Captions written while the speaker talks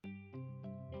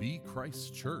Be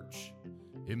Christ's church,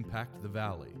 impact the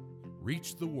valley,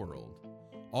 reach the world,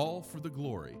 all for the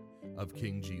glory of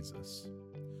King Jesus.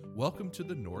 Welcome to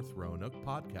the North Roanoke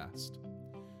Podcast.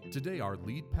 Today our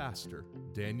lead pastor,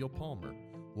 Daniel Palmer,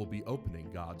 will be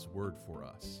opening God's Word for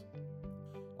us.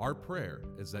 Our prayer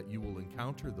is that you will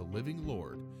encounter the living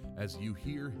Lord as you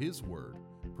hear His Word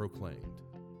proclaimed.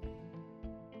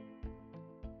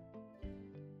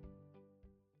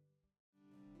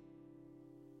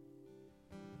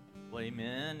 Well,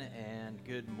 amen, and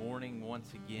good morning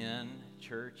once again,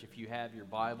 church. If you have your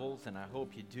Bibles, and I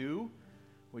hope you do,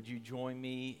 would you join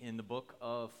me in the book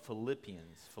of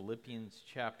Philippians? Philippians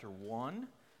chapter 1.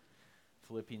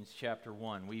 Philippians chapter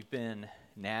 1. We've been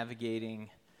navigating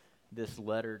this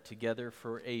letter together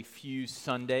for a few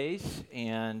Sundays,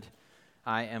 and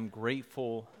I am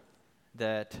grateful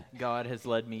that God has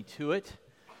led me to it,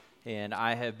 and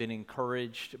I have been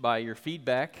encouraged by your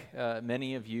feedback.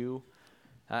 Many of you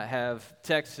have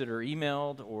texted or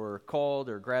emailed or called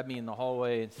or grabbed me in the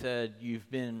hallway and said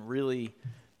you've been really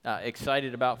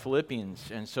excited about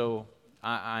Philippians, and so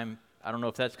I don't know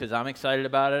if that's because I'm excited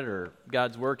about it or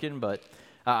God's working, but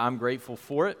I'm grateful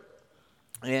for it.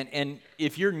 And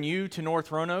if you're new to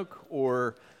North Roanoke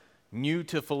or new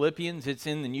to Philippians, it's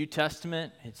in the New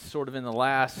Testament. It's sort of in the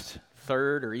last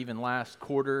third or even last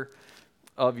quarter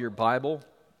of your Bible.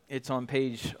 It's on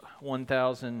page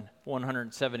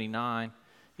 1179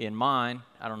 in mine.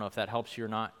 I don't know if that helps you or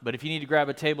not. But if you need to grab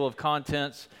a table of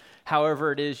contents,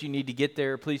 however it is you need to get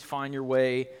there, please find your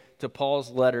way to Paul's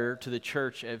letter to the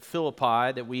church at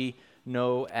Philippi that we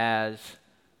know as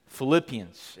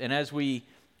Philippians. And as we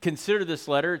consider this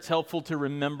letter, it's helpful to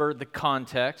remember the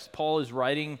context. Paul is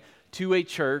writing to a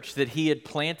church that he had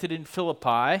planted in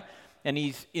Philippi, and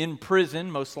he's in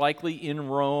prison, most likely in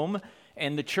Rome.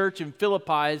 And the church in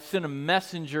Philippi has sent a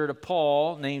messenger to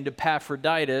Paul named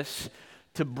Epaphroditus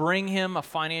to bring him a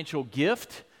financial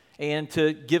gift and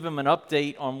to give him an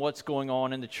update on what's going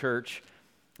on in the church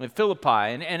in Philippi.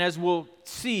 And as we'll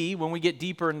see when we get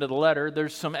deeper into the letter,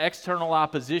 there's some external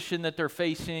opposition that they're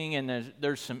facing, and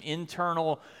there's some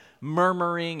internal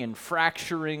murmuring and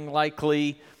fracturing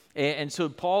likely. And so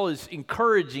Paul is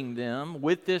encouraging them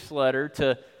with this letter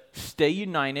to stay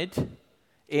united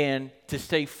and to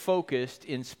stay focused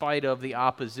in spite of the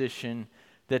opposition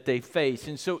that they face.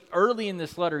 And so early in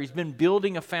this letter, he's been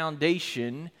building a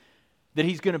foundation that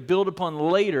he's going to build upon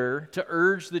later to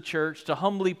urge the church to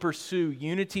humbly pursue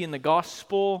unity in the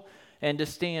gospel and to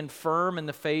stand firm in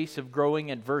the face of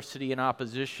growing adversity and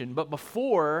opposition. But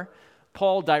before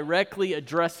Paul directly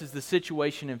addresses the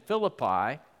situation in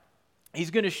Philippi,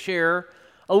 he's going to share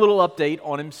a little update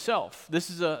on himself. This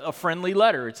is a friendly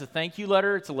letter. It's a thank you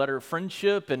letter. It's a letter of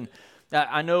friendship. And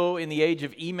I know in the age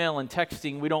of email and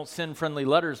texting, we don't send friendly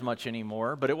letters much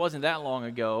anymore, but it wasn't that long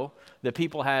ago that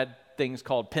people had things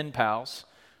called pen pals,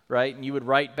 right? And you would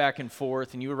write back and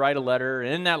forth, and you would write a letter,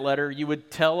 and in that letter, you would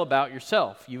tell about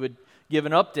yourself. You would give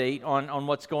an update on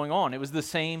what's going on. It was the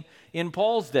same in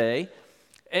Paul's day,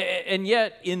 and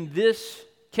yet in this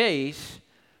case,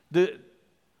 the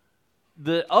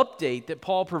update that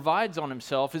Paul provides on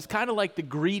himself is kind of like the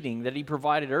greeting that he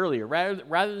provided earlier.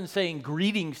 Rather than saying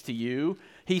greetings to you,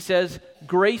 he says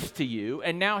grace to you,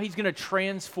 and now he's going to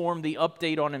transform the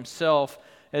update on himself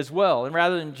as well. And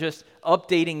rather than just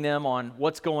updating them on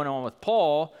what's going on with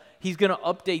Paul, he's going to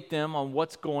update them on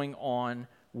what's going on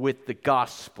with the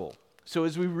gospel. So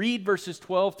as we read verses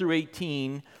 12 through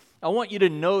 18, I want you to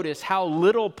notice how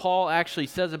little Paul actually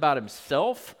says about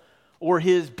himself or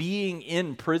his being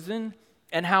in prison,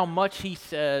 and how much he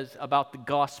says about the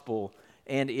gospel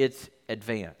and its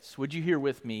advance. Would you hear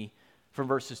with me from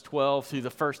verses 12 through the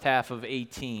first half of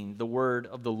 18, the word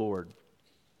of the Lord?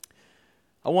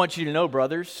 I want you to know,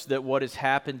 brothers, that what has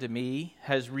happened to me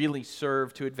has really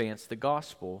served to advance the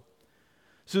gospel,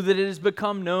 so that it has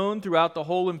become known throughout the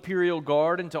whole imperial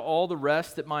guard and to all the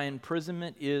rest that my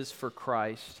imprisonment is for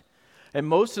Christ. And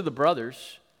most of the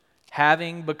brothers,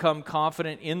 having become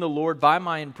confident in the Lord by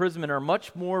my imprisonment, are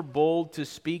much more bold to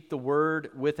speak the word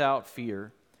without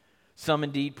fear. Some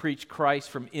indeed preach Christ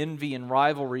from envy and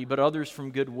rivalry, but others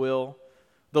from goodwill.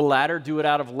 The latter do it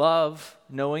out of love,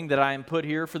 knowing that I am put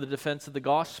here for the defense of the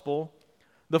gospel.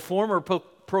 The former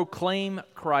proclaim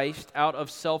Christ out of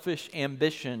selfish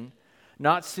ambition,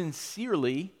 not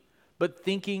sincerely, but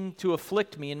thinking to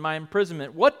afflict me in my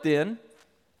imprisonment. What then?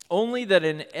 Only that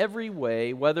in every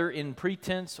way, whether in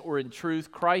pretense or in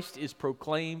truth, Christ is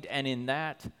proclaimed, and in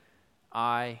that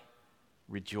I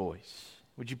rejoice.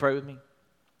 Would you pray with me?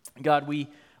 God, we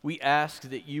ask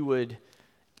that you would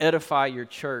edify your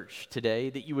church today,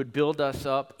 that you would build us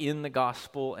up in the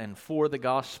gospel and for the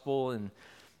gospel. And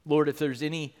Lord, if there's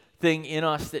any anything in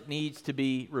us that needs to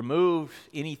be removed,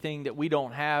 anything that we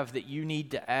don't have that you need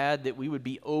to add, that we would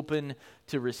be open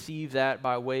to receive that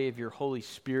by way of your Holy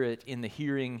Spirit in the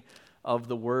hearing of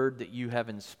the word that you have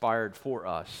inspired for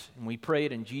us. And we pray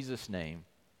it in Jesus' name.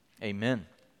 Amen.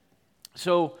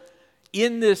 So,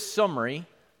 in this summary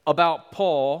about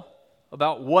Paul,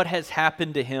 about what has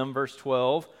happened to him, verse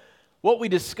 12, what we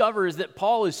discover is that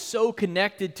Paul is so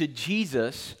connected to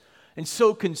Jesus and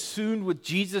so consumed with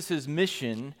Jesus'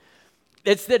 mission,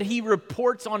 it's that he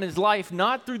reports on his life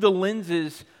not through the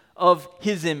lenses of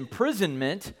his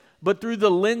imprisonment, but through the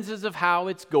lenses of how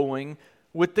it's going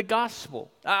with the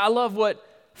gospel. I love what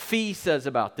Fee says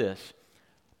about this.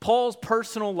 Paul's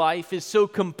personal life is so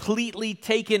completely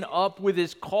taken up with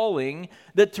his calling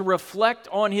that to reflect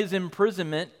on his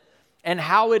imprisonment and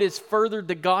how it has furthered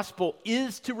the gospel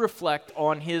is to reflect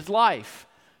on his life.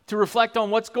 To reflect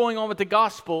on what's going on with the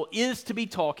gospel is to be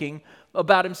talking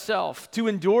about himself. To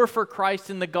endure for Christ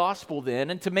in the gospel then,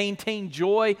 and to maintain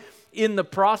joy in the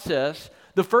process,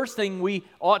 the first thing we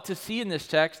ought to see in this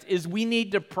text is we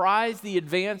need to prize the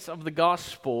advance of the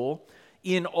gospel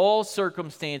in all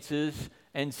circumstances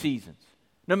and seasons.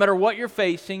 No matter what you're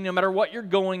facing, no matter what you're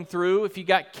going through, if you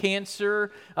got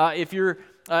cancer, if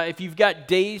you've got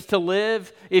days to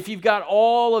live, if you've got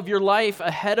all of your life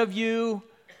ahead of you,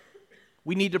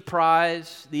 we need to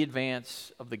prize the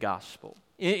advance of the gospel.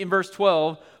 In verse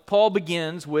 12, Paul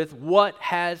begins with what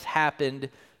has happened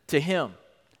to him.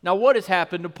 Now, what has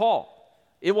happened to Paul?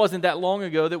 It wasn't that long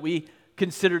ago that we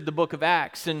considered the book of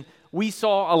Acts, and we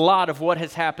saw a lot of what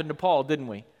has happened to Paul, didn't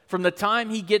we? From the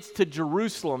time he gets to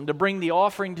Jerusalem to bring the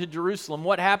offering to Jerusalem,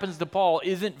 what happens to Paul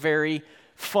isn't very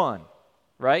fun,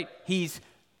 right? He's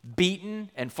beaten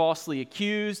and falsely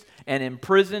accused and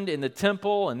imprisoned in the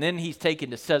temple, and then he's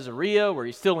taken to Caesarea where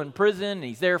he's still in prison, and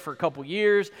he's there for a couple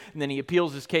years, and then he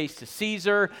appeals his case to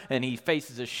Caesar, and he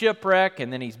faces a shipwreck,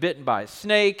 and then he's bitten by a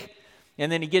snake,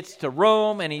 and then he gets to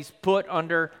Rome, and he's put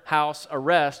under house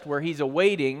arrest where he's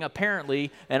awaiting,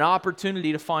 apparently, an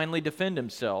opportunity to finally defend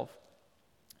himself.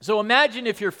 So imagine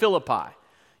if you're Philippi.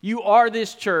 You are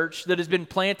this church that has been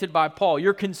planted by Paul.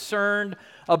 You're concerned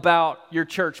about your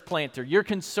church planter. You're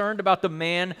concerned about the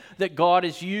man that God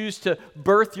has used to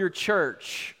birth your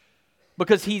church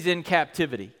because he's in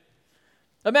captivity.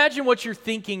 Imagine what you're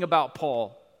thinking about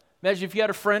Paul. Imagine if you had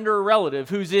a friend or a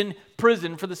relative who's in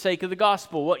prison for the sake of the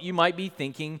gospel, what you might be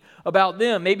thinking about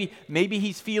them. Maybe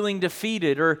he's feeling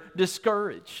defeated or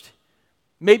discouraged.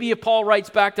 Maybe if Paul writes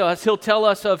back to us, he'll tell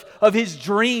us of his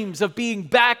dreams of being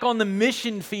back on the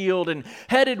mission field and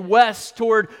headed west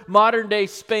toward modern-day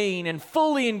Spain and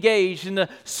fully engaged in the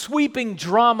sweeping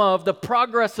drama of the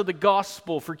progress of the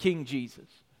gospel for King Jesus.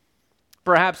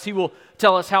 Perhaps he will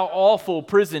tell us how awful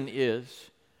prison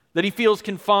is, that he feels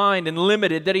confined and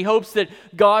limited, that he hopes that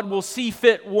God will see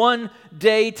fit one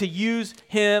day to use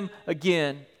him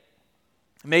again.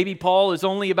 Maybe Paul is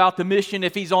only about the mission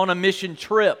if he's on a mission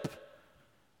trip.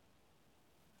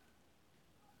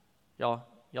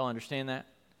 Y'all understand that?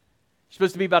 You're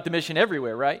supposed to be about the mission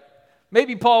everywhere, right?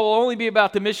 Maybe Paul will only be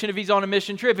about the mission if he's on a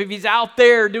mission trip, if he's out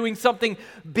there doing something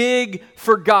big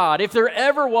for God. If there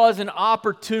ever was an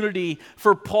opportunity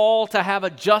for Paul to have a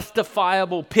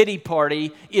justifiable pity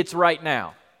party, it's right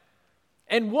now.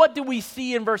 And what do we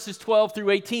see in verses 12 through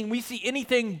 18? We see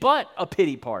anything but a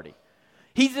pity party.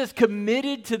 He's as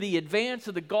committed to the advance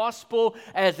of the gospel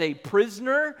as a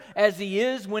prisoner as he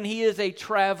is when he is a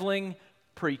traveling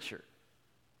preacher.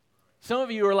 Some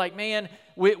of you are like, man,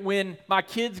 when my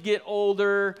kids get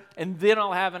older, and then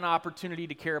I'll have an opportunity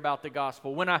to care about the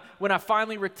gospel. When I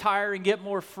finally retire and get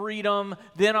more freedom,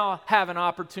 then I'll have an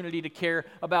opportunity to care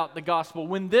about the gospel.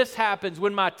 When this happens,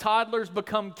 when my toddlers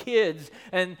become kids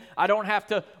and I don't have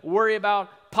to worry about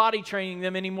potty training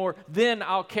them anymore, then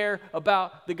I'll care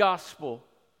about the gospel.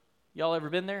 Y'all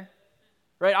ever been there?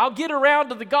 Right? I'll get around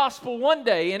to the gospel one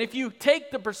day, and if you take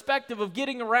the perspective of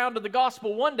getting around to the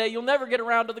gospel one day, you'll never get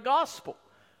around to the gospel.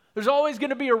 There's always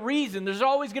going to be a reason. There's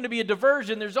always going to be a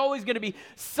diversion. There's always going to be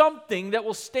something that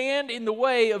will stand in the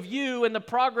way of you and the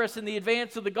progress and the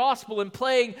advance of the gospel and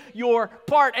playing your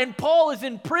part. And Paul is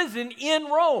in prison in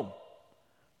Rome.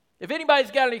 If anybody's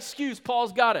got an excuse,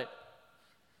 Paul's got it.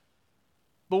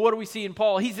 But what do we see in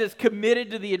Paul? He's as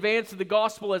committed to the advance of the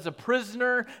gospel as a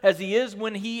prisoner as he is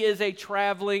when he is a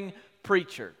traveling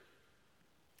preacher.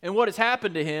 And what has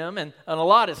happened to him, and a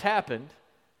lot has happened,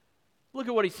 look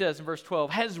at what he says in verse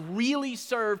 12, has really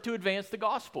served to advance the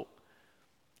gospel.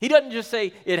 He doesn't just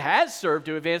say it has served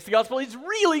to advance the gospel, it's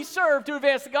really served to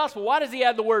advance the gospel. Why does he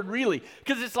add the word really?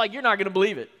 Because it's like you're not going to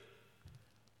believe it.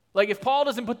 Like if Paul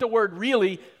doesn't put the word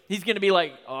really, he's going to be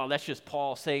like, oh, that's just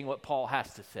Paul saying what Paul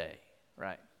has to say.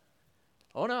 Right.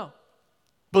 Oh no.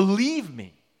 Believe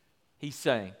me, he's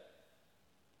saying.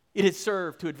 It has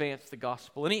served to advance the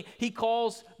gospel. And he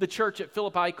calls the church at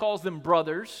Philippi, he calls them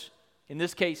brothers, in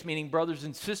this case meaning brothers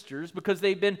and sisters, because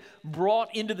they've been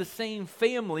brought into the same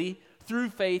family through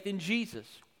faith in Jesus.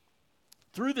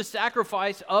 Through the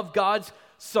sacrifice of God's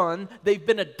Son, they've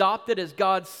been adopted as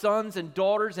God's sons and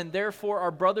daughters, and therefore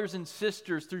are brothers and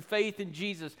sisters through faith in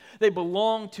Jesus. They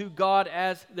belong to God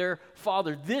as their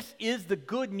Father. This is the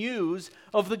good news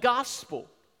of the gospel.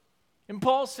 And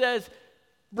Paul says,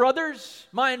 brothers,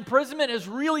 my imprisonment has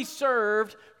really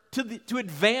served to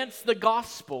advance the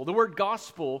gospel. The word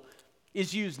gospel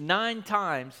is used 9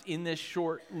 times in this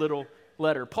short little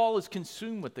letter. Paul is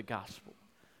consumed with the gospel.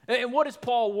 And what does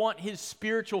Paul want his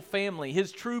spiritual family,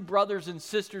 his true brothers and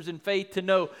sisters in faith to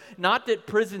know? Not that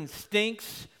prison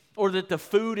stinks or that the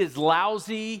food is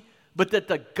lousy, but that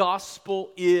the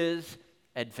gospel is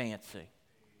advancing.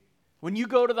 When you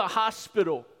go to the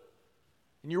hospital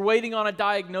and you're waiting on a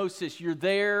diagnosis, you're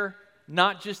there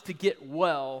not just to get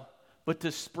well, but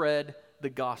to spread the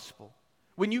gospel.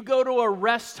 When you go to a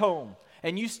rest home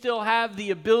and you still have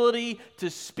the ability to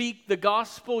speak the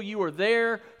gospel, you are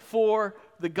there for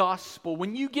the gospel.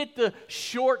 When you get the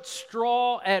short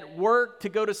straw at work to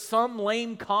go to some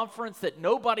lame conference that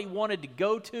nobody wanted to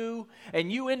go to,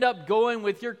 and you end up going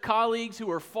with your colleagues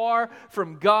who are far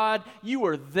from God, you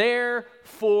are there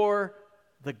for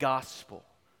the gospel.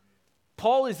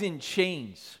 Paul is in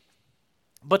chains,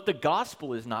 but the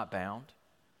gospel is not bound.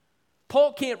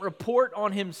 Paul can't report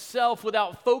on himself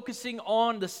without focusing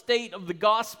on the state of the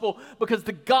gospel, because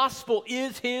the gospel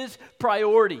is his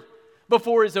priority.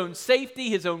 Before his own safety,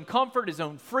 his own comfort, his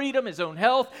own freedom, his own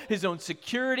health, his own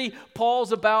security,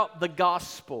 Paul's about the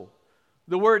gospel.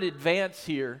 The word advance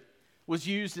here was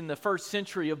used in the first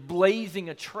century of blazing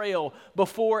a trail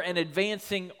before an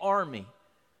advancing army.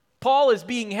 Paul is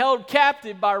being held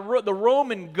captive by the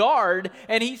Roman guard,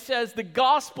 and he says the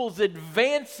gospel's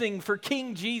advancing for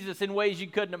King Jesus in ways you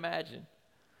couldn't imagine.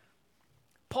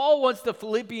 Paul wants the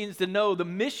Philippians to know the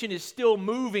mission is still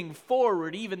moving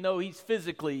forward even though he's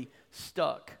physically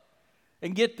stuck.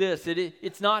 And get this,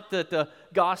 it's not that the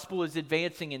gospel is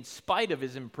advancing in spite of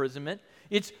his imprisonment.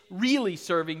 It's really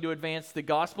serving to advance the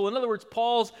gospel. In other words,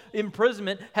 Paul's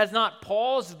imprisonment has not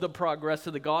paused the progress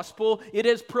of the gospel, it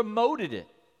has promoted it.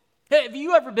 Hey, have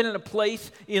you ever been in a place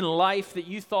in life that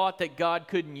you thought that God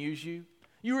couldn't use you?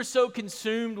 You were so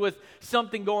consumed with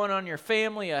something going on in your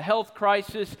family, a health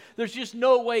crisis. There's just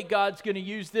no way God's going to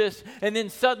use this. And then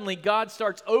suddenly God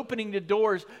starts opening the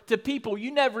doors to people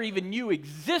you never even knew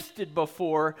existed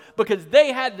before, because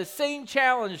they had the same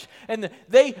challenge and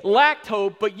they lacked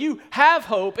hope, but you have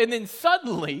hope. And then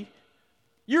suddenly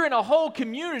you're in a whole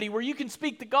community where you can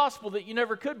speak the gospel that you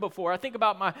never could before. I think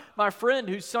about my friend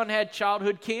whose son had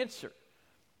childhood cancer.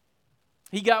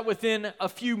 He got within a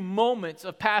few moments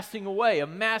of passing away, a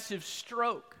massive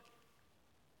stroke.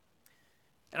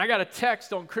 And I got a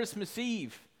text on Christmas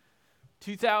Eve,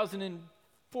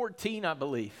 2014, I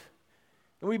believe.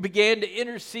 And we began to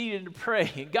intercede and to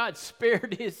pray, and God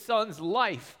spared his son's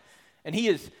life. And he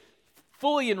is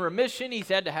fully in remission. He's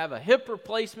had to have a hip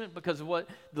replacement because of what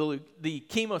the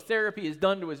chemotherapy has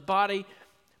done to his body.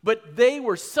 But they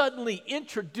were suddenly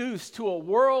introduced to a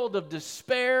world of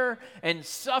despair and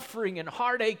suffering and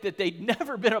heartache that they'd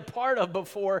never been a part of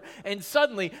before. And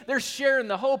suddenly they're sharing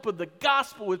the hope of the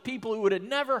gospel with people who would have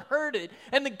never heard it.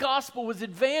 And the gospel was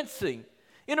advancing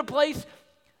in a place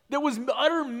that was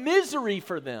utter misery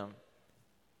for them.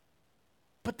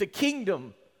 But the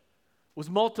kingdom was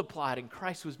multiplied and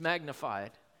Christ was magnified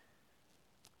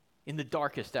in the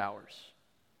darkest hours.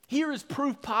 Here is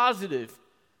proof positive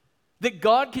that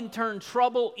God can turn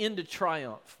trouble into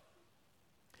triumph.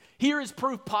 Here is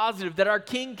proof positive that our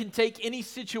King can take any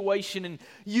situation and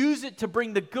use it to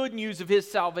bring the good news of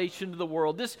his salvation to the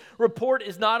world. This report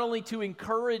is not only to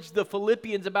encourage the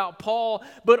Philippians about Paul,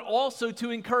 but also to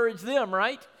encourage them,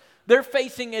 right? They're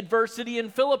facing adversity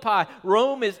in Philippi.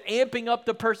 Rome is amping up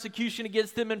the persecution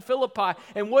against them in Philippi.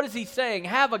 And what is he saying?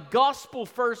 Have a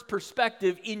gospel-first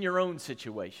perspective in your own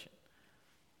situation.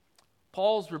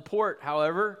 Paul's report,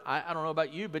 however, I don't know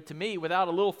about you, but to me, without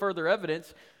a little further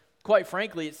evidence, quite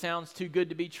frankly, it sounds too good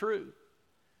to be true.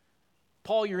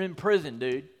 Paul, you're in prison,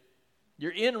 dude.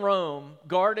 You're in Rome,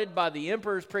 guarded by the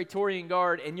emperor's Praetorian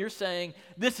Guard, and you're saying,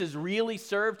 this has really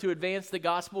served to advance the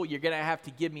gospel? You're going to have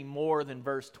to give me more than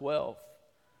verse 12.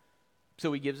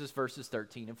 So he gives us verses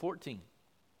 13 and 14.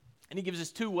 And he gives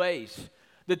us 2 ways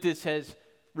that this has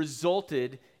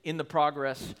resulted in the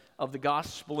progress of the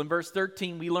gospel. In verse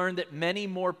 13, we learn that many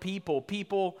more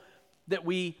people that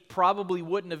we probably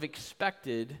wouldn't have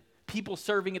expected, people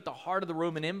serving at the heart of the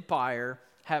Roman Empire,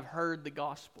 have heard the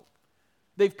gospel.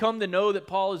 They've come to know that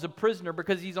Paul is a prisoner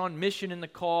because he's on mission in the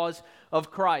cause of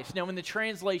Christ. Now, in the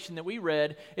translation that we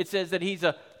read, it says that he's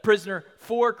a prisoner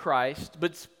for Christ,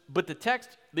 but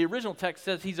the original text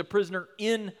says he's a prisoner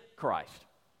in Christ.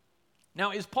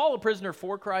 Now, is Paul a prisoner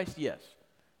for Christ? Yes,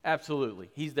 absolutely.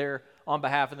 He's there on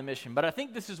behalf of the mission. But I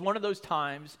think this is one of those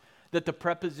times that the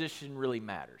preposition really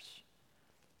matters.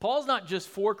 Paul's not just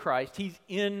for Christ, he's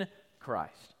in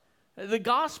Christ. The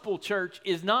gospel, church,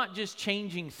 is not just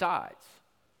changing sides.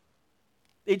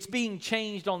 It's being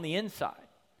changed on the inside.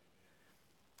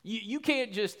 You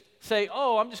can't just say,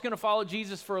 oh, I'm just going to follow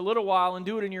Jesus for a little while and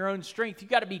do it in your own strength.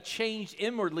 You've got to be changed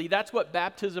inwardly. That's what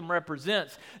baptism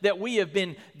represents, that we have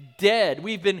been dead.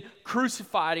 We've been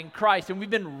crucified in Christ, and we've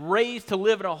been raised to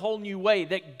live in a whole new way,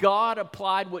 that God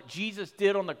applied what Jesus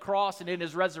did on the cross and in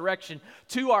his resurrection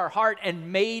to our heart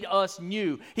and made us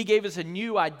new. He gave us a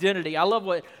new identity. I love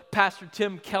what Pastor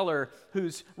Tim Keller,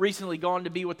 who's recently gone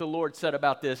to be with the Lord, said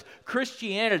about this.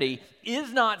 Christianity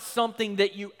is not something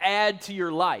that you add to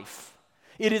your life.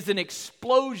 It is an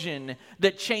explosion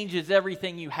that changes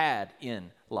everything you had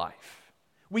in life.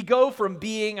 We go from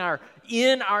being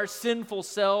in our sinful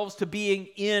selves to being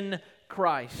in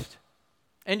Christ.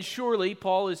 And surely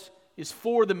Paul is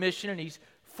for the mission and he's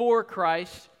for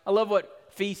Christ. I love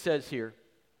what Fee says here.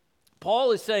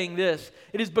 Paul is saying this: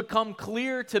 it has become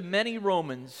clear to many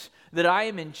Romans that I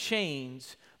am in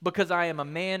chains because I am a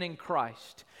man in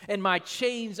Christ. And my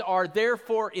chains are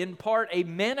therefore in part a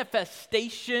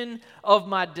manifestation of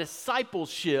my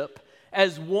discipleship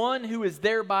as one who is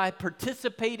thereby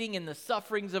participating in the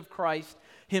sufferings of Christ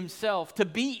himself. To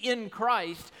be in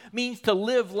Christ means to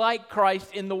live like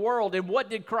Christ in the world. And what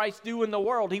did Christ do in the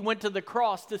world? He went to the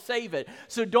cross to save it.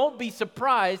 So don't be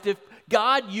surprised if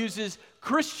God uses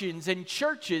Christians and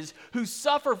churches who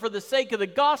suffer for the sake of the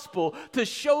gospel to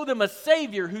show them a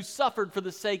Savior who suffered for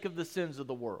the sake of the sins of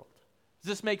the world. Does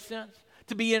this make sense?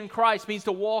 To be in Christ means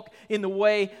to walk in the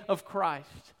way of Christ.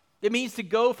 It means to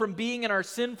go from being in our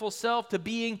sinful self to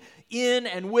being in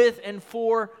and with and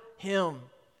for Him.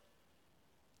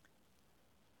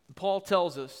 Paul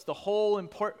tells us the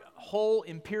whole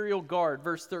imperial guard,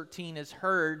 verse 13, has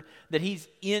heard that he's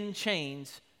in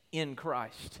chains in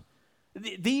Christ.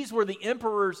 These were the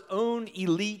emperor's own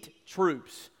elite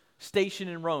troops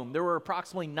stationed in Rome. There were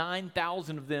approximately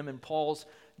 9,000 of them in Paul's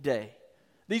day.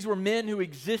 These were men who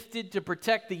existed to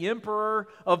protect the emperor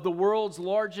of the world's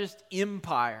largest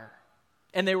empire.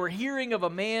 And they were hearing of a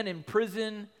man in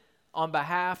prison on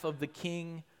behalf of the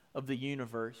king of the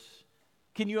universe.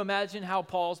 Can you imagine how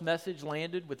Paul's message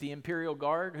landed with the imperial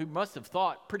guard, who must have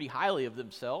thought pretty highly of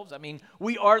themselves? I mean,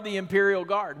 we are the imperial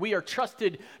guard. We are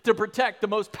trusted to protect the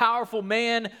most powerful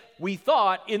man, we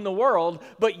thought, in the world.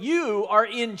 But you are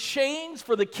in chains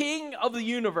for the king of the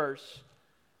universe.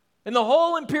 And the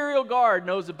whole imperial guard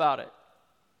knows about it.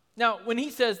 Now, when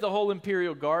he says the whole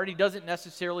imperial guard, he doesn't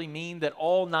necessarily mean that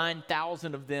all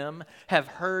 9,000 of them have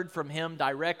heard from him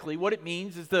directly. What it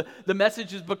means is the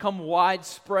message has become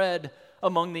widespread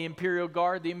among the imperial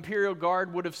guard. The imperial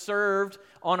guard would have served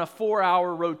on a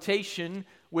 4-hour rotation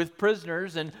with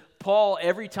prisoners, and Paul,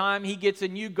 every time he gets a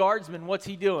new guardsman, what's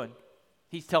he doing?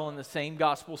 He's telling the same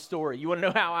gospel story. You want to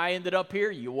know how I ended up here?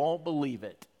 You won't believe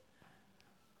it.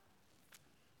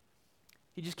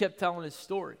 He just kept telling his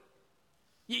story.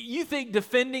 You think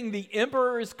defending the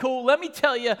emperor is cool? Let me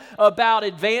tell you about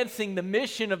advancing the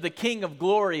mission of the King of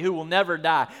Glory who will never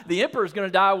die. The emperor is going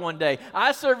to die one day.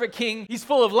 I serve a king. He's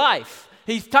full of life.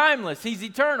 He's timeless. He's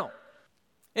eternal.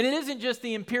 And it isn't just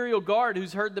the imperial guard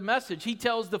who's heard the message. He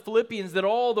tells the Philippians that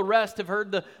all the rest have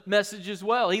heard the message as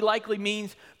well. He likely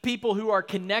means people who are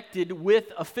connected with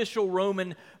official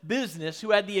Roman business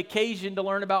who had the occasion to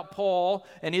learn about Paul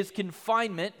and his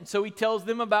confinement. And so he tells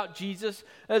them about Jesus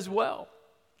as well.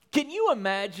 Can you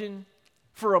imagine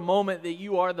for a moment that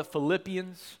you are the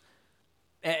Philippians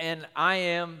and I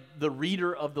am the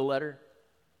reader of the letter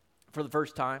for the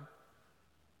first time?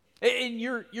 And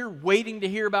you're waiting to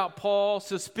hear about Paul.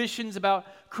 Suspicions about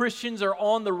Christians are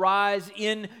on the rise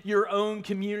in your own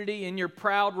community, in your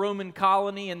proud Roman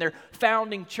colony, and their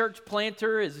founding church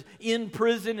planter is in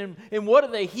prison. And what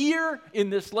do they hear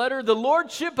in this letter? The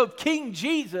lordship of King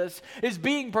Jesus is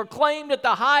being proclaimed at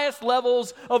the highest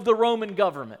levels of the Roman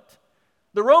government.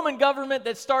 The Roman government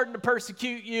that's starting to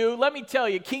persecute you, let me tell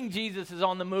you, King Jesus is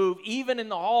on the move, even in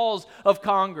the halls of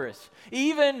Congress,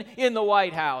 even in the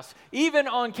White House, even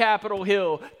on Capitol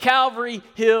Hill. Calvary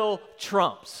Hill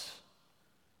trumps,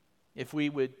 if we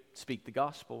would speak the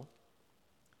gospel.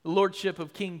 The lordship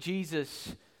of King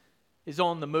Jesus is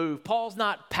on the move. Paul's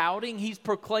not pouting. He's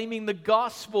proclaiming the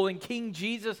gospel, and King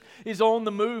Jesus is on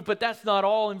the move. But that's not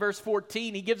all. In verse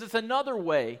 14, he gives us another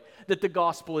way that the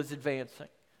gospel is advancing.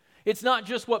 It's not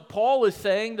just what Paul is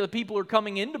saying to the people who are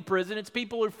coming into prison. It's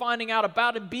people who are finding out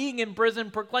about him being in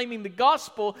prison, proclaiming the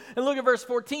gospel. And look at verse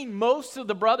 14. Most of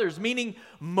the brothers, meaning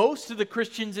most of the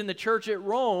Christians in the church at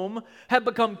Rome, have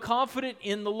become confident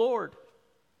in the Lord.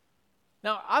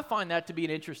 Now, I find that to be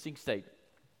an interesting statement.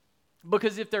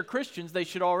 Because if they're Christians, they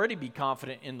should already be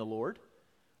confident in the Lord,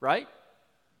 right?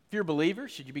 If you're a believer,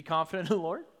 should you be confident in the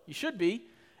Lord? You should be.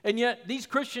 And yet, these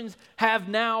Christians have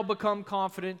now become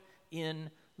confident in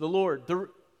the Lord.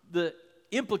 The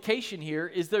implication here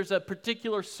is there's a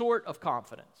particular sort of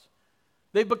confidence.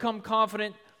 They've become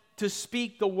confident to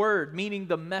speak the word, meaning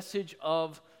the message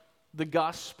of the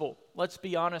gospel. Let's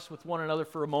be honest with one another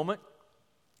for a moment.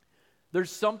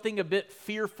 There's something a bit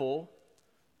fearful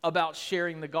about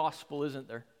sharing the gospel, isn't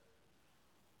there?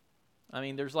 I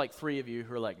mean, there's like 3 of you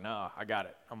who are like, no, I got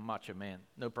it. I'm a macho man.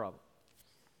 No problem.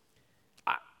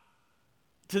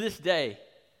 To this day,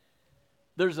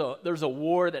 there's a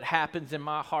war that happens in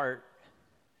my heart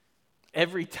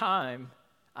every time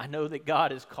I know that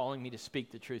God is calling me to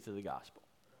speak the truth of the gospel.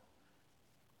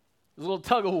 There's a little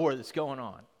tug of war that's going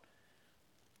on.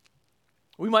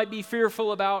 We might be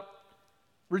fearful about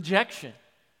rejection.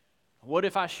 What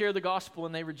if I share the gospel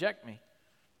and they reject me?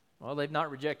 Well, they've not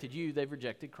rejected you, they've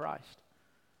rejected Christ.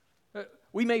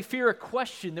 We may fear a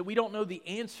question that we don't know the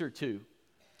answer to.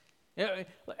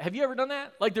 Have you ever done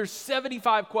that? Like there's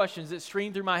 75 questions that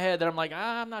stream through my head that I'm like,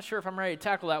 I'm not sure if I'm ready to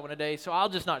tackle that one today, so I'll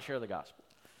just not share the gospel.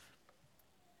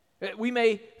 We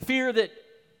may fear that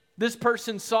this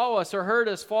person saw us or heard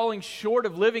us falling short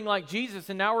of living like Jesus,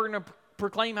 and now we're going to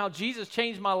proclaim how Jesus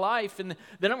changed my life, and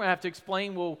then I'm going to have to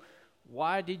explain, well,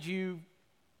 why did you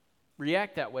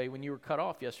react that way when you were cut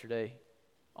off yesterday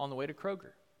on the way to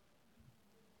Kroger?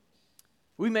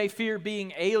 We may fear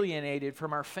being alienated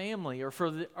from our family or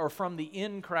from the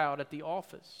in crowd at the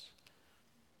office.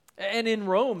 And in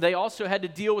Rome, they also had to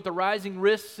deal with the rising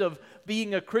risks of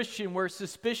being a Christian, where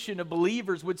suspicion of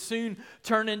believers would soon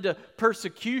turn into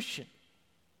persecution.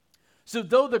 So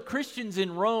though the Christians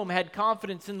in Rome had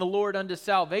confidence in the Lord unto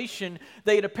salvation,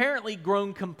 they had apparently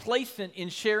grown complacent in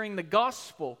sharing the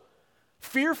gospel.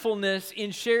 Fearfulness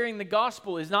in sharing the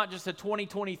gospel is not just a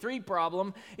 2023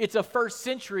 problem, it's a first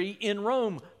century in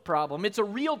Rome problem. It's a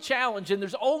real challenge, and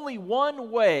there's only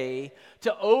one way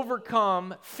to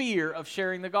overcome fear of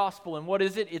sharing the gospel. And what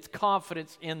is it? It's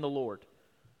confidence in the Lord.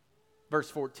 Verse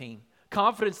 14.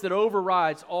 Confidence that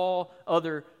overrides all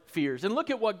other fears. And look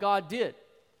at what God did.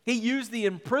 He used the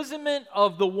imprisonment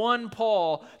of the one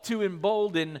Paul to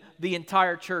embolden the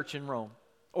entire church in Rome,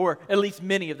 or at least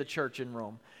many of the church in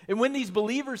Rome. And when these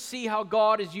believers see how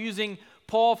God is using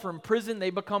Paul from prison, they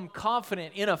become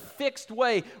confident in a fixed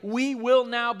way. We will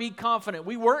now be confident.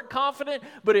 We weren't confident,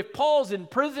 but if Paul's in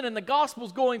prison and the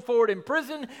gospel's going forward in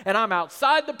prison and I'm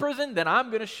outside the prison, then I'm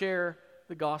going to share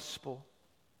the gospel.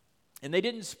 And they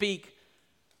didn't speak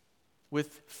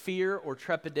with fear or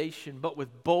trepidation, but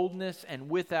with boldness and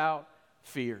without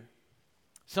fear.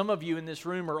 Some of you in this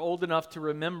room are old enough to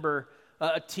remember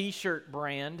a t-shirt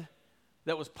brand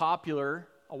that was popular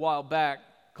a while back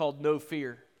called No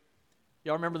Fear.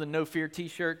 Y'all remember the No Fear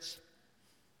t-shirts?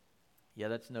 Yeah,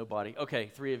 that's nobody.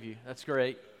 Okay, 3 of you. That's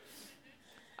great.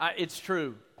 It's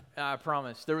true. I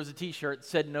promise. There was a t-shirt that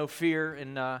said No Fear,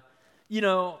 and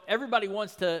everybody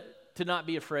wants to not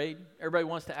be afraid. Everybody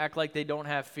wants to act like they don't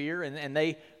have fear, and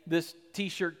this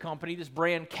t-shirt company, this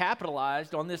brand,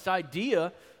 capitalized on this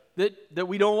idea that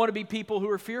we don't want to be people who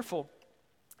are fearful.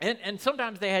 And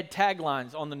sometimes they had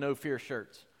taglines on the No Fear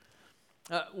shirts.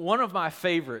 One of my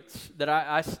favorites that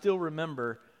I still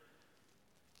remember,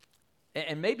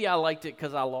 and maybe I liked it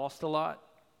because I lost a lot,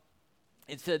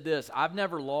 it said this: I've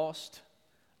never lost,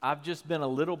 I've just been a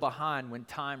little behind when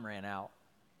time ran out.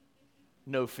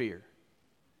 No fear.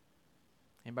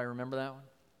 Anybody remember that one?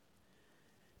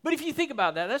 But if you think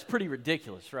about that, that's pretty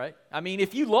ridiculous, right? I mean,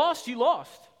 if you lost, you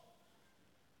lost.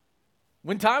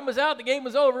 When time was out, the game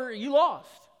was over, you lost.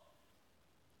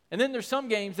 And then there's some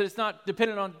games that it's not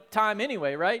dependent on time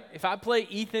anyway, right? If I play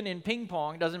Ethan in ping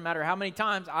pong, it doesn't matter how many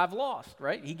times I've lost,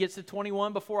 right? He gets to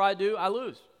 21 before I do, I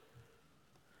lose.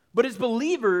 But as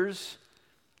believers,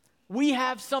 we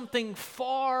have something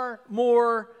far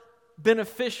more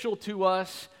beneficial to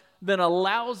us than a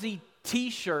lousy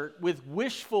t-shirt with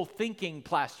wishful thinking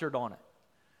plastered on it.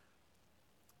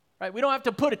 Right? We don't have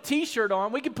to put a t-shirt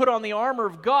on. We can put on the armor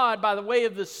of God by the way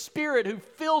of the Spirit who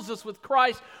fills us with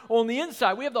Christ on the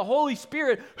inside. We have the Holy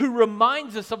Spirit who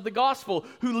reminds us of the gospel,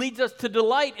 who leads us to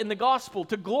delight in the gospel,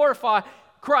 to glorify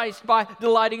Christ by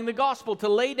delighting in the gospel, to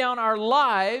lay down our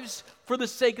lives for the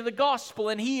sake of the gospel.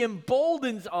 And he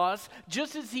emboldens us,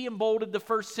 just as he emboldened the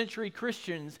first century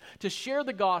Christians, to share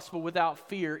the gospel without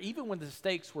fear, even when the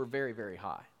stakes were very, very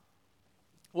high.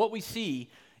 What we see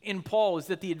in Paul is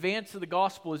that the advance of the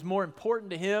gospel is more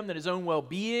important to him than his own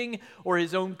well-being or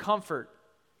his own comfort.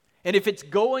 And if it's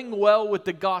going well with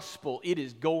the gospel, it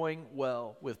is going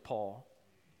well with Paul.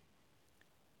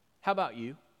 How about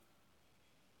you?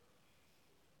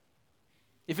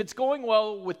 If it's going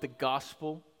well with the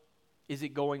gospel, is it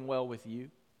going well with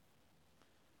you?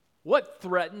 What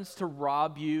threatens to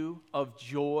rob you of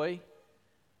joy?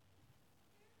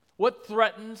 What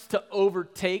threatens to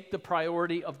overtake the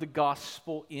priority of the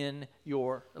gospel in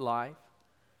your life?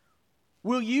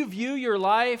 Will you view your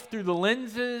life through the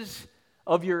lenses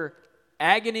of your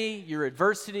agony, your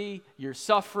adversity, your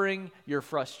suffering, your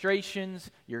frustrations,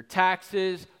 your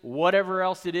taxes, whatever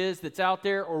else it is that's out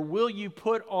there? Or will you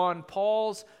put on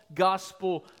Paul's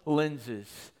gospel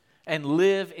lenses and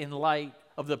live in light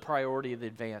of the priority of the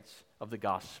advance of the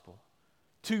gospel?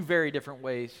 Two very different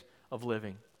ways of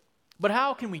living. But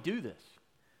how can we do this?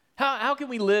 How can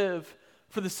we live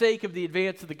for the sake of the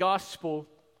advance of the gospel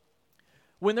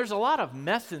when there's a lot of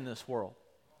mess in this world?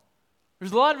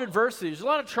 There's a lot of adversity, there's a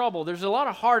lot of trouble, there's a lot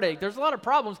of heartache, there's a lot of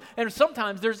problems, and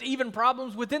sometimes there's even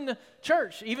problems within the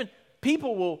church. Even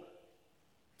people will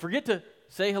forget to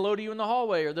say hello to you in the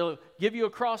hallway, or they'll give you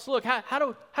a cross look. How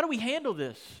do we handle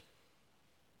this?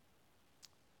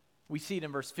 We see it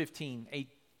in verse 15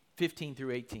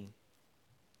 through 18.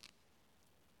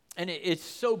 And it's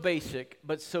so basic,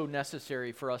 but so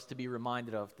necessary for us to be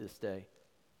reminded of this day.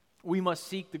 We must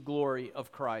seek the glory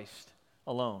of Christ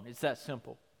alone. It's that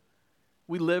simple.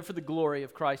 We live for the glory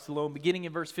of Christ alone. Beginning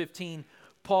in verse 15,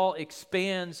 Paul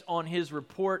expands on his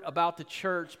report about the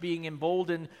church being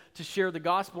emboldened to share the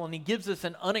gospel, and he gives us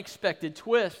an unexpected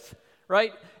twist,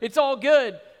 right? It's all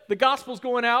good. The gospel's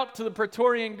going out to the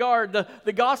Praetorian Guard.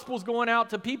 The gospel's going out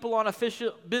to people on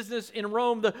official business in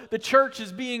Rome. The church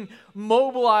is being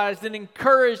mobilized and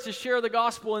encouraged to share the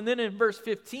gospel. And then in verse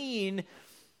 15,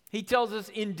 he tells us,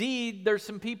 indeed, there's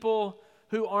some people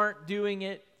who aren't doing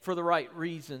it for the right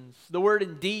reasons. The word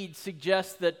indeed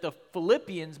suggests that the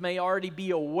Philippians may already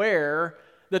be aware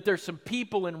that there's some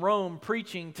people in Rome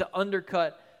preaching to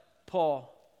undercut Paul.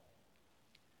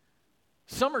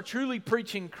 Some are truly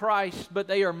preaching Christ, but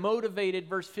they are motivated,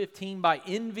 verse 15, by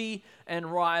envy and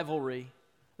rivalry.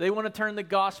 They want to turn the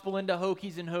gospel into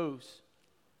hokies and hoes.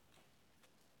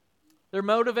 They're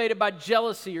motivated by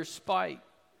jealousy or spite.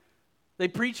 They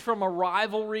preach from a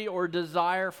rivalry or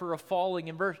desire for a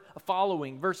following.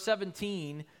 Verse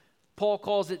 17, Paul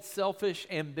calls it selfish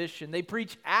ambition. They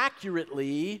preach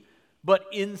accurately, but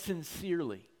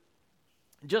insincerely.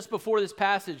 Just before this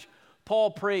passage, Paul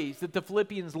prays that the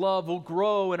Philippians' love will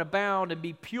grow and abound and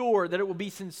be pure, that it will be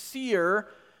sincere,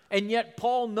 and yet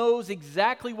Paul knows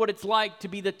exactly what it's like to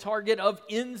be the target of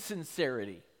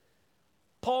insincerity.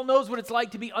 Paul knows what it's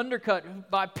like to be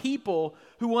undercut by people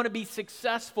who want to be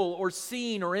successful or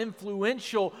seen or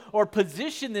influential or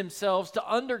position themselves to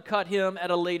undercut him at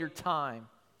a later time.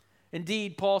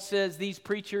 Indeed, Paul says these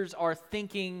preachers are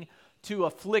thinking to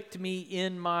afflict me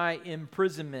in my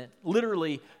imprisonment.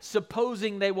 Literally,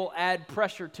 supposing they will add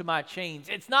pressure to my chains.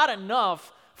 It's not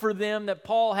enough for them that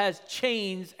Paul has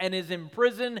chains and is in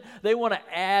prison. They want to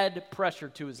add pressure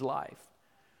to his life.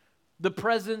 The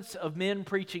presence of men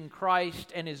preaching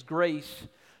Christ and his grace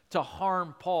to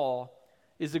harm Paul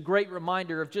is a great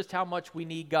reminder of just how much we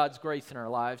need God's grace in our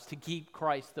lives to keep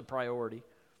Christ the priority.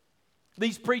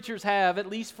 These preachers have, at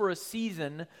least for a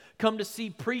season, come to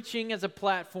see preaching as a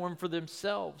platform for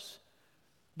themselves.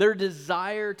 Their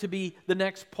desire to be the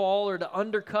next Paul or to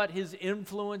undercut his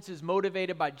influence is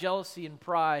motivated by jealousy and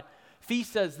pride. Fee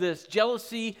says this: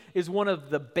 jealousy is one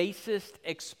of the basest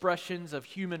expressions of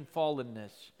human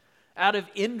fallenness. Out of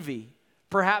envy,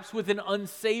 perhaps with an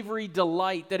unsavory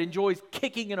delight that enjoys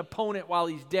kicking an opponent while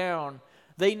he's down,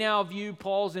 they now view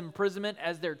Paul's imprisonment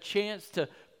as their chance to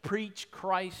preach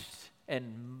Christ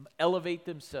and elevate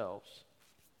themselves.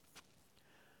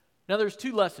 Now there's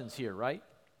two lessons here, right?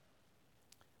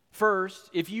 First,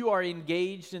 if you are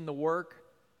engaged in the work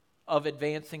of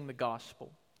advancing the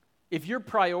gospel, if your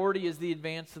priority is the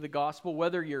advance of the gospel,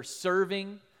 whether you're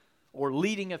serving or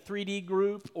leading a 3D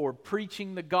group or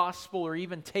preaching the gospel or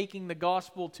even taking the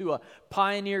gospel to a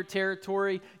pioneer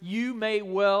territory, you may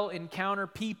well encounter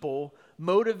people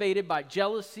motivated by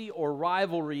jealousy or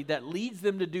rivalry that leads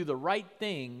them to do the right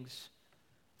things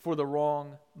for the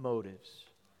wrong motives.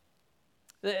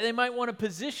 They might want to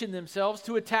position themselves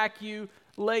to attack you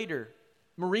later.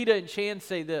 Marita and Chan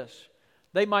say this: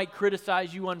 they might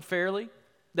criticize you unfairly,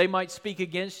 They might speak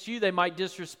against you. They might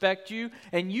disrespect you.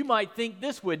 And you might think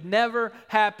this would never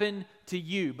happen to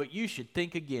you. But you should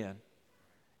think again.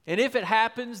 And if it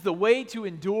happens, the way to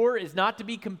endure is not to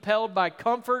be compelled by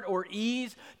comfort or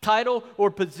ease, title or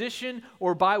position,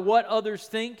 or by what others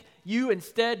think. You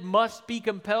instead must be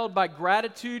compelled by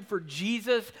gratitude for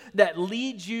Jesus that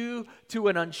leads you to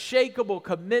an unshakable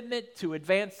commitment to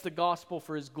advance the gospel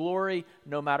for His glory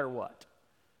no matter what.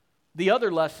 The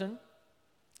other lesson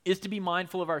is to be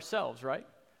mindful of ourselves, right?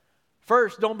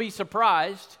 First, don't be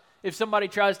surprised if somebody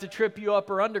tries to trip you up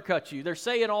or undercut you. They're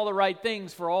saying all the right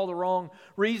things for all the wrong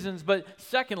reasons. But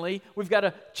secondly, we've got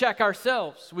to check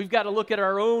ourselves. We've got to look at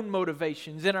our own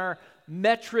motivations. In our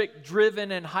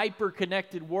metric-driven and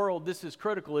hyper-connected world, this is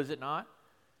critical, is it not?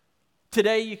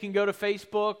 Today, you can go to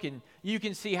Facebook and you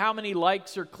can see how many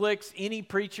likes or clicks any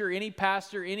preacher, any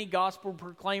pastor, any gospel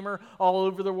proclaimer all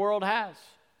over the world has.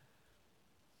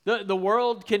 The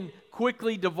world can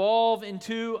quickly devolve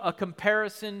into a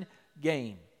comparison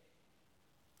game.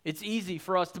 It's easy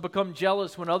for us to become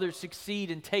jealous when others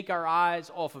succeed and take our eyes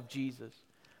off of Jesus.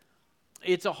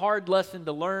 It's a hard lesson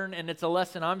to learn, and it's a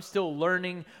lesson I'm still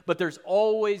learning, but there's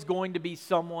always going to be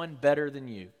someone better than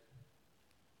you.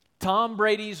 Tom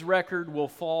Brady's record will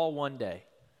fall one day.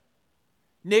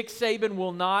 Nick Saban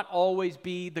will not always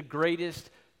be the greatest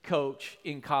coach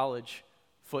in college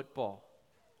football.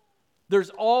 There's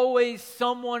always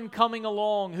someone coming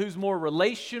along who's more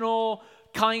relational,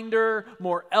 kinder,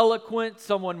 more eloquent,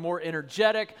 someone more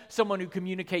energetic, someone who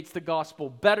communicates the gospel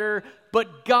better.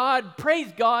 But God,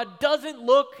 praise God, doesn't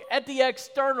look at the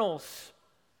externals.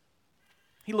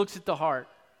 He looks at the heart.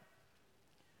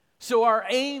 So our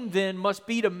aim then must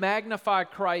be to magnify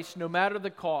Christ no matter the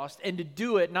cost, and to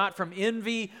do it not from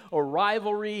envy or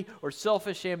rivalry or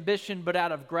selfish ambition, but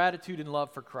out of gratitude and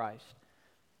love for Christ.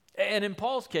 And in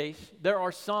Paul's case, there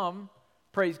are some,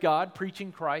 praise God,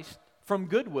 preaching Christ from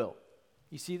goodwill.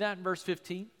 You see that in verse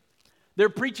 15? They're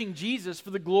preaching Jesus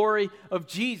for the glory of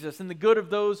Jesus and the good of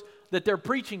those that they're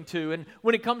preaching to. And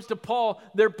when it comes to Paul,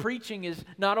 their preaching is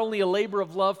not only a labor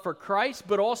of love for Christ,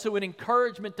 but also an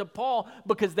encouragement to Paul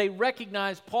because they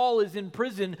recognize Paul is in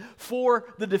prison for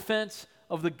the defense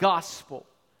of the gospel.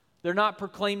 They're not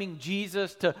proclaiming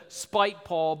Jesus to spite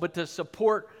Paul, but to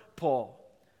support Paul.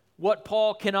 What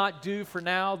Paul cannot do for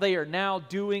now, they are now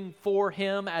doing for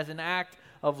him as an act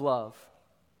of love.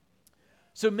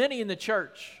 So many in the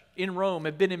church in Rome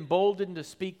have been emboldened to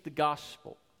speak the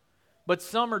gospel, but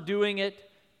some are doing it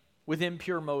with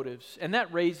impure motives. And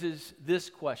that raises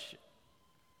this question: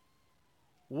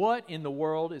 what in the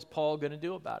world is Paul going to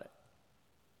do about it?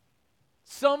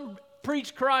 Some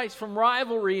preach Christ from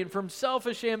rivalry and from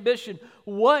selfish ambition.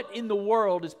 What in the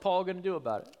world is Paul going to do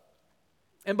about it?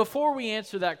 And before we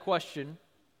answer that question,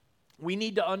 we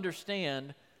need to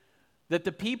understand that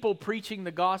the people preaching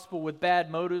the gospel with bad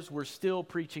motives were still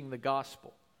preaching the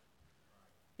gospel.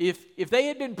 If they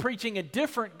had been preaching a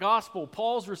different gospel,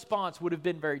 Paul's response would have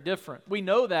been very different. We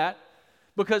know that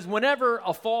because whenever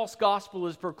a false gospel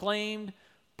is proclaimed,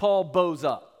 Paul bows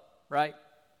up, right?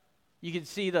 You can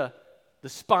see the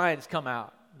spines come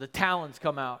out, the talons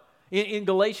come out. In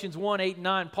Galatians 1, 8, and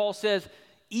 9, Paul says,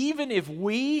 even if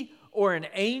we or an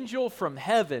angel from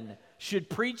heaven should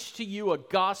preach to you a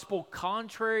gospel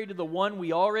contrary to the one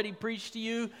we already preached to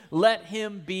you, let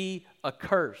him be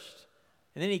accursed.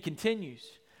 And then he continues,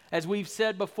 as we've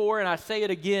said before, and I say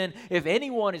it again, if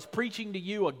anyone is preaching to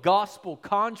you a gospel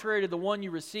contrary to the one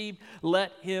you received,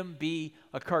 let him be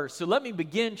accursed. So let me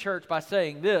begin, church, by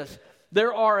saying this.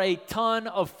 There are a ton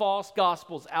of false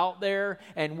gospels out there,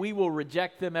 and we will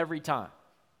reject them every time.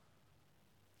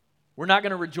 We're not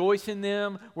going to rejoice in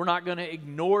them. We're not going to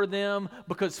ignore them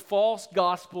because false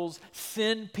gospels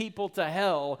send people to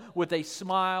hell with a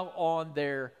smile on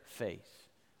their face.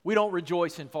 We don't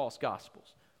rejoice in false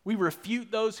gospels. We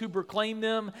refute those who proclaim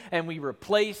them, and we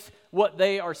replace what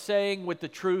they are saying with the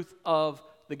truth of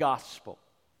the gospel.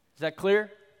 Is that clear?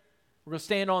 We're going to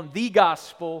stand on the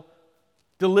gospel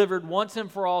delivered once and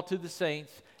for all to the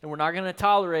saints, and we're not going to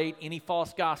tolerate any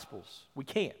false gospels. We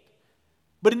can't.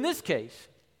 But in this case,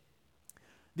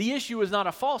 the issue is not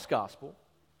a false gospel.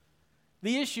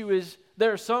 The issue is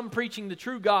there are some preaching the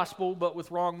true gospel but with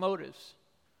wrong motives.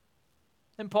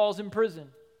 And Paul's in prison.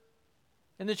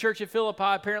 And the church at Philippi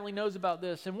apparently knows about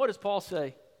this. And what does Paul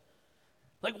say?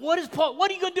 Like, what are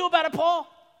you going to do about it, Paul?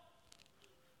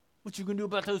 What you going to do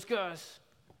about those guys?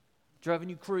 Driving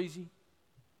you crazy?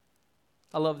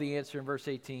 I love the answer in verse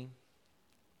 18.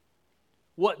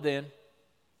 What then?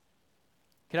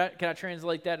 Can I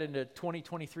translate that into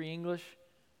 2023 English?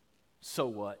 So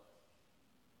what?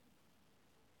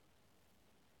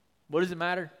 What does it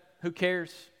matter? Who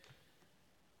cares?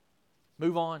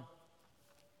 Move on.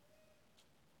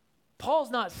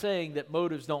 Paul's not saying that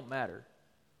motives don't matter.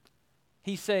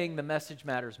 He's saying the message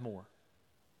matters more.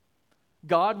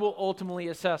 God will ultimately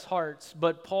assess hearts,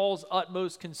 but Paul's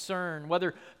utmost concern,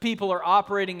 whether people are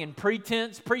operating in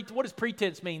pretense, what does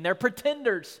pretense mean? They're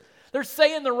pretenders. They're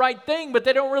saying the right thing, but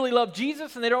they don't really love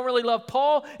Jesus and they don't really love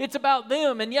Paul. It's about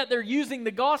them, and yet they're using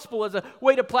the gospel as a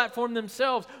way to platform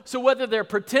themselves. So whether they're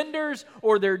pretenders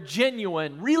or they're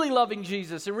genuine, really loving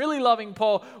Jesus and really loving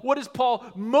Paul, what is Paul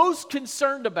most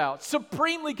concerned about,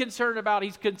 supremely concerned about?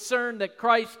 He's concerned that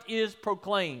Christ is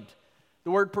proclaimed.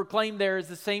 The word proclaimed there is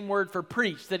the same word for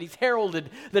preached, that he's heralded,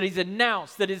 that he's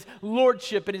announced, that his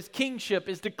lordship and his kingship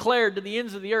is declared to the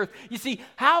ends of the earth. You see,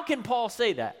 how can Paul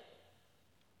say that?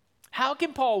 How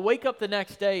can Paul wake up the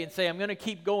next day and say, I'm going to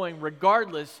keep going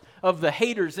regardless of the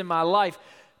haters in my life?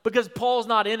 Because Paul's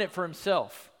not in it for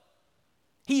himself.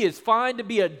 He is fine to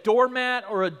be a doormat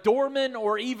or a doorman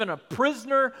or even a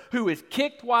prisoner who is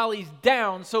kicked while he's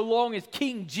down, so long as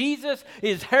King Jesus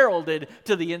is heralded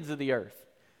to the ends of the earth.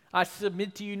 I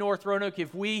submit to you, North Roanoke,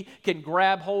 if we can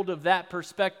grab hold of that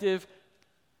perspective,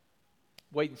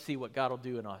 wait and see what God will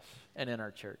do in us and in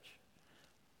our church.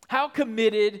 How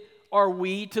committed are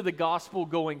we to the gospel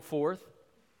going forth?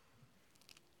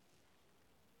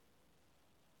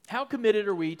 How committed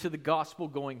are we to the gospel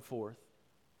going forth?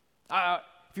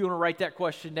 If you want to write that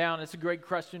question down, it's a great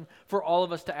question for all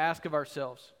of us to ask of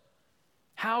ourselves.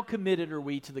 How committed are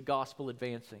we to the gospel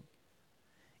advancing?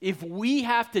 If we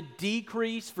have to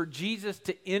decrease for Jesus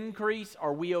to increase,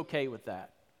 are we okay with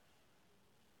that?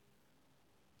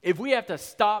 If we have to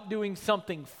stop doing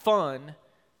something fun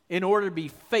in order to be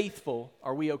faithful,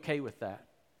 are we okay with that?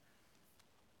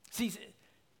 See,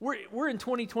 we're in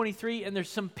 2023, and there's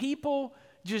some people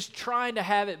just trying to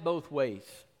have it both ways.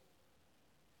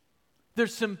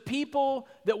 There's some people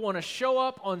that want to show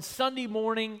up on Sunday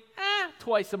morning,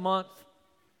 twice a month,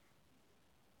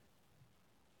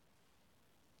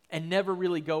 and never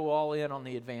really go all in on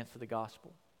the advance of the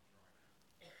gospel.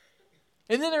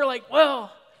 And then they're like,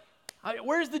 well,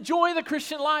 where's the joy of the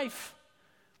Christian life?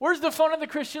 Where's the fun of the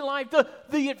Christian life?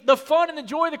 The fun and the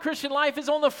joy of the Christian life is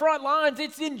on the front lines.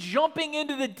 It's in jumping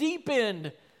into the deep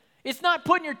end. It's not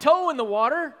putting your toe in the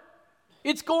water.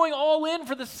 It's going all in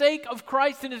for the sake of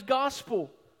Christ and His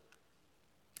gospel.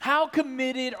 How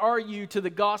committed are you to the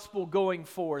gospel going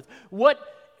forth? What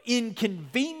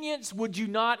inconvenience would you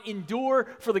not endure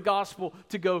for the gospel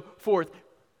to go forth?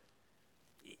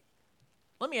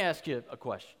 Let me ask you a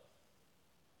question.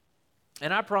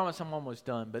 And I promise I'm almost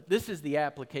done, but this is the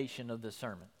application of the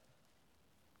sermon.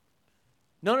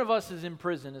 None of us is in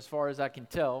prison as far as I can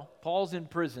tell. Paul's in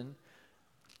prison.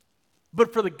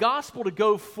 But for the gospel to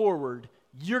go forward,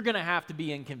 you're going to have to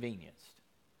be inconvenienced.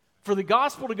 For the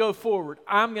gospel to go forward,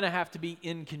 I'm going to have to be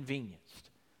inconvenienced.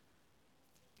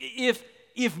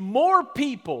 If more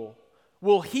people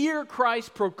will hear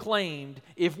Christ proclaimed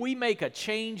if we make a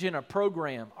change in a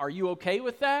program, are you okay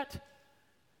with that?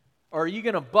 Or are you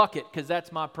going to buck it because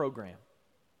that's my program?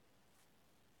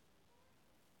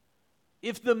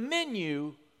 If the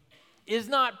menu is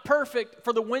not perfect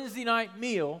for the Wednesday night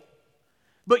meal,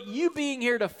 but you being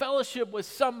here to fellowship with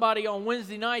somebody on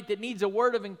Wednesday night that needs a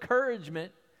word of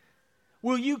encouragement,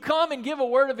 will you come and give a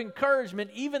word of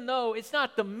encouragement even though it's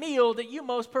not the meal that you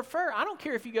most prefer? I don't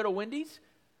care if you go to Wendy's.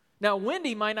 Now,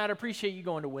 Wendy might not appreciate you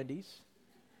going to Wendy's,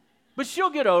 but she'll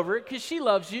get over it because she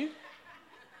loves you.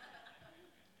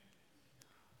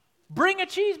 Bring a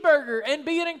cheeseburger and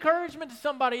be an encouragement to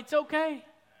somebody. It's okay.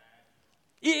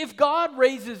 If God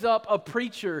raises up a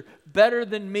preacher better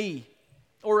than me,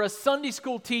 or a Sunday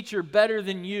school teacher better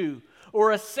than you,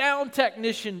 or a sound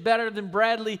technician better than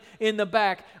Bradley in the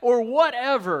back, or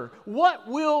whatever, what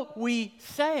will we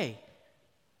say?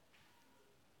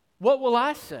 What will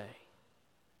I say?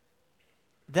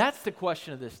 That's the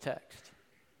question of this text.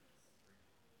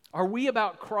 Are we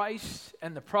about Christ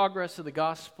and the progress of the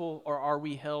gospel, or are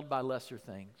we held by lesser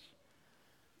things?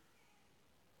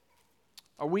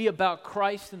 Are we about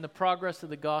Christ and the progress of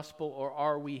the gospel, or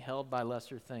are we held by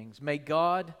lesser things? May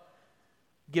God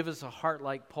give us a heart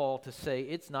like Paul to say,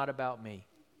 it's not about me.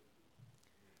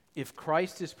 If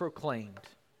Christ is proclaimed,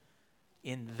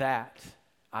 in that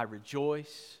I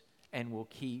rejoice and will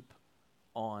keep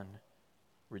on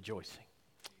rejoicing.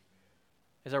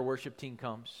 As our worship team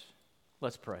comes,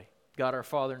 let's pray. God, our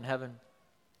Father in heaven,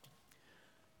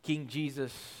 King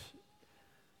Jesus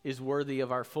is worthy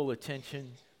of our full attention.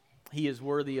 He is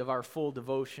worthy of our full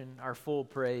devotion, our full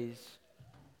praise.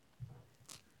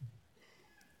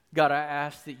 God, I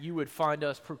ask that you would find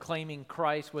us proclaiming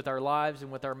Christ with our lives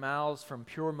and with our mouths from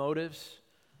pure motives.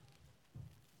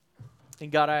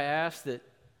 And God, I ask that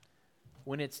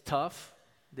when it's tough,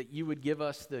 that you would give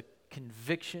us the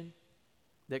conviction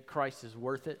that Christ is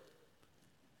worth it.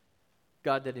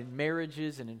 God, that in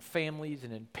marriages and in families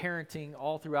and in parenting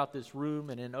all throughout this room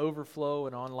and in overflow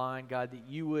and online, God, that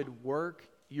you would work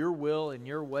your will and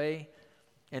your way,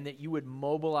 and that you would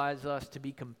mobilize us to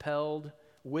be compelled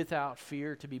without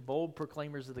fear, to be bold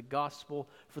proclaimers of the gospel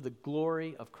for the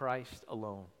glory of Christ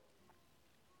alone.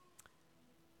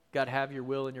 God, have your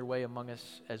will and your way among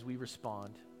us as we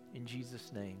respond. In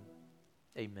Jesus' name,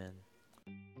 amen.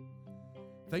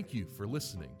 Thank you for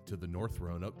listening to the North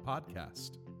Roanoke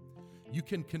Podcast. You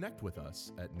can connect with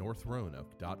us at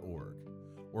northroanoke.org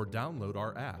or download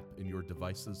our app in your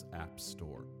device's app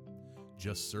store.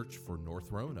 Just search for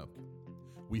North Roanoke.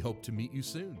 We hope to meet you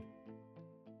soon.